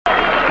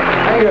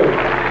Thank you.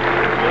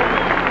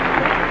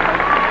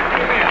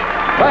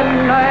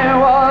 When I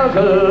was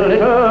a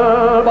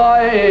little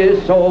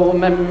boy, so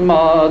my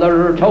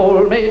mother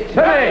told me to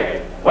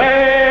say,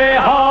 way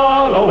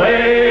haul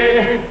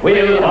away,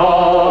 we'll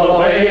haul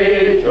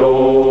away,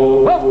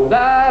 Joe. Oh,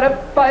 that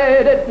if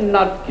I did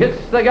not kiss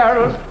the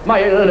girls,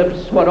 my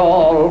lips would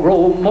all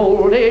grow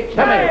moldy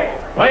to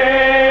me.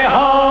 Way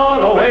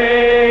haul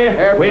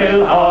away,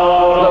 we'll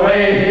haul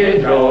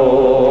away,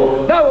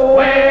 Joe. The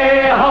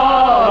way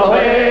haul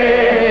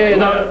away,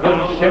 the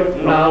good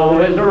ship now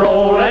is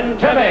rolling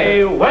to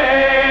me.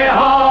 Way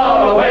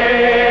haul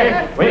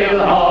away, we'll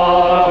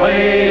haul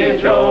away,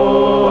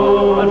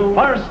 Joe. And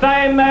first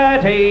I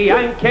met a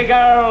Yankee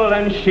girl,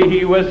 and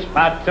she was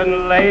fat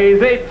and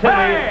lazy to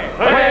me.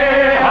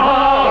 Way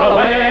haul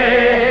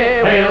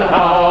away, we'll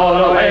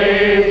haul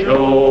away,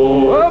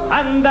 Joe.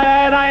 And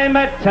then I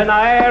met an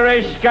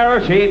Irish girl,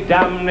 she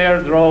damn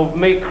near drove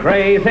me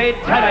crazy to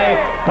me.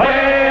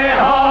 Way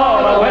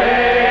haul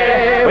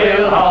away,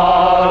 we'll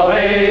haul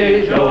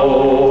away,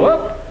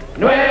 Joe.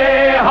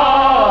 Way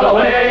haul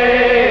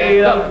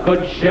away, the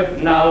good ship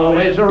now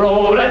is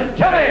rolling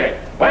to me.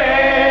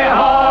 Way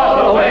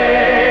haul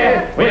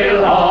away,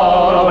 we'll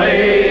haul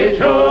away,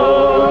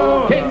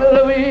 Joe. King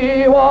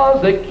Louis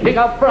was the king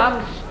of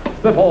France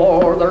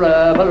before the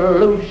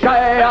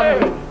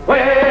revolution.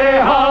 Way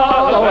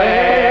haul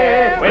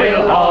away,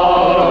 we'll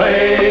haul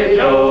away,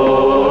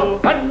 Joe.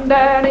 And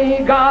then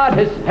he got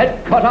his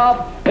head cut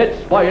off,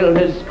 it spoiled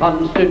his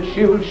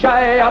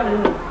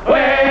constitution.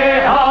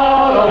 Way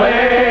haul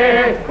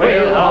away,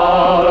 we'll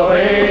haul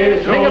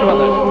away, Joe. Sing it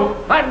with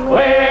us. And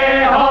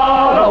way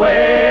haul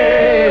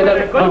away,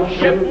 the good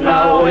ship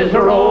now is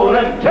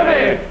rolling to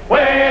me.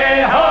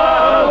 Way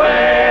haul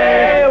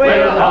away,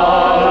 we'll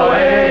haul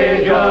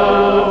away,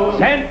 Joe.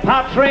 St.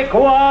 Patrick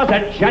was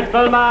a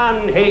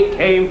gentleman, he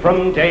came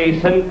from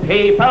decent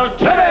people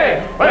to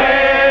me.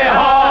 Way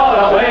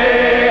haul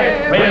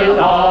away, we'll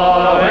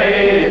haul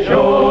away,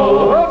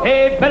 Joe.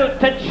 He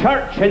built a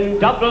church in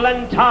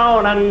Dublin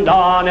town, and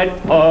on it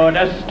put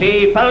a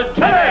steeple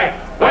to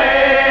me.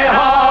 Way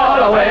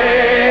haul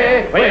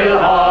away, we'll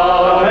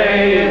haul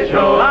away,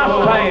 Joe.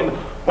 Last time,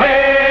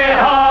 way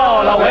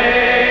haul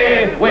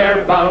away,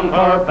 we're bound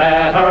for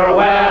better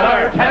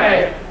weather to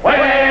me.